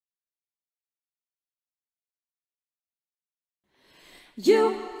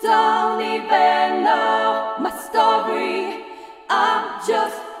You don't even know my story. I'm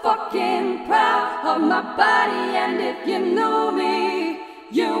just fucking proud of my body. And if you knew me,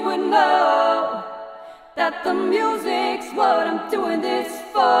 you would know that the music's what I'm doing this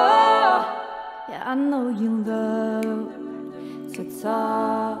for. Yeah, I know you love to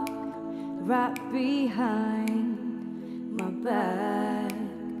talk right behind my back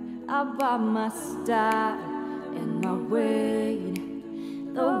about my style and my weight,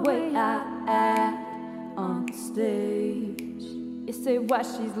 the way I act on stage. You say why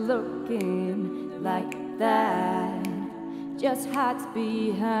she's looking like that, just hides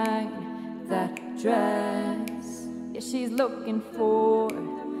behind that dress. Yeah, she's looking for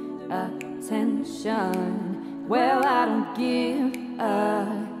attention. Well, I don't give a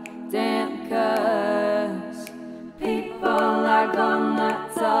damn, 'cause people are gonna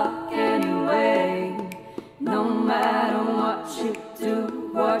talk anyway. No matter what you do,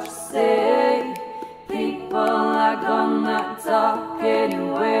 what you say, people are gonna talk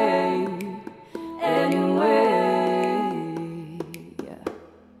anyway. Yeah.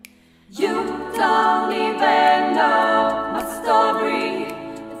 You don't even know my story.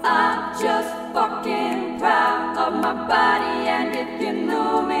 I'm just fucking proud of my body. And if you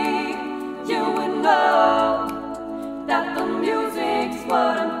knew me, you would know that the music's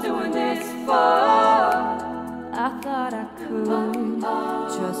what I'm doing this for. I thought I could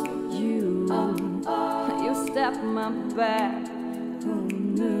trust you. You stepped my back. Who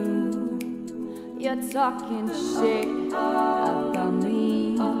knew? You're talking shit about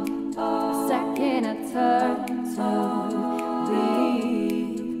me. The second I turned to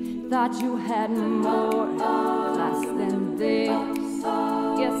leave, thought you had more class than this.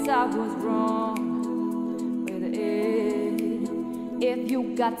 Guess I was wrong with it. If you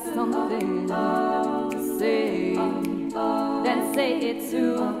got something to say, then say it to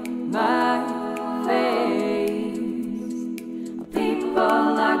my face.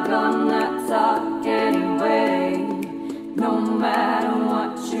 People are gonna talk anyway. No matter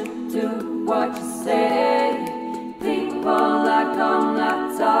what you do, what you say, people are gonna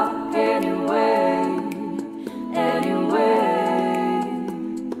talk anyway.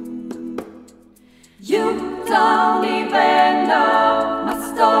 You don't even know my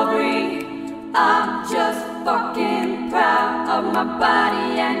story. I'm just fucking proud of my body.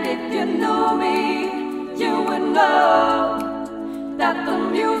 And if you knew me, you would know that the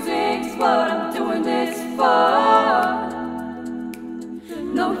music's what I'm doing this for.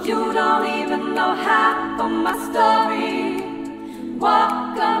 No, you don't even know half of my story.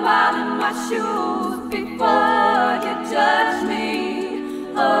 Walk a mile in my shoes before you judge me.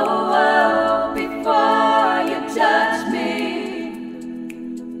 Oh, before you judge me.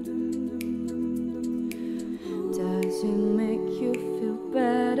 Does it make you feel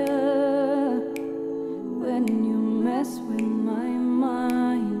better when you mess with my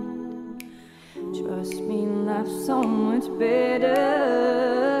mind? Trust me, life's so much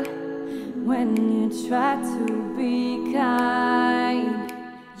better when you try to be kind.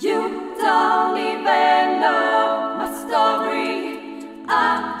 You don't even know my story.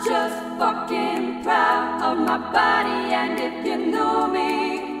 I'm just fucking proud of my body. And if you knew me,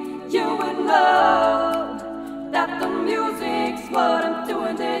 you would know that the music's what I'm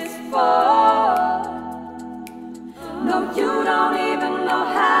doing this for. No, you don't even know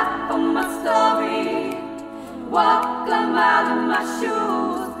half of my story. Walk a mile in my shoes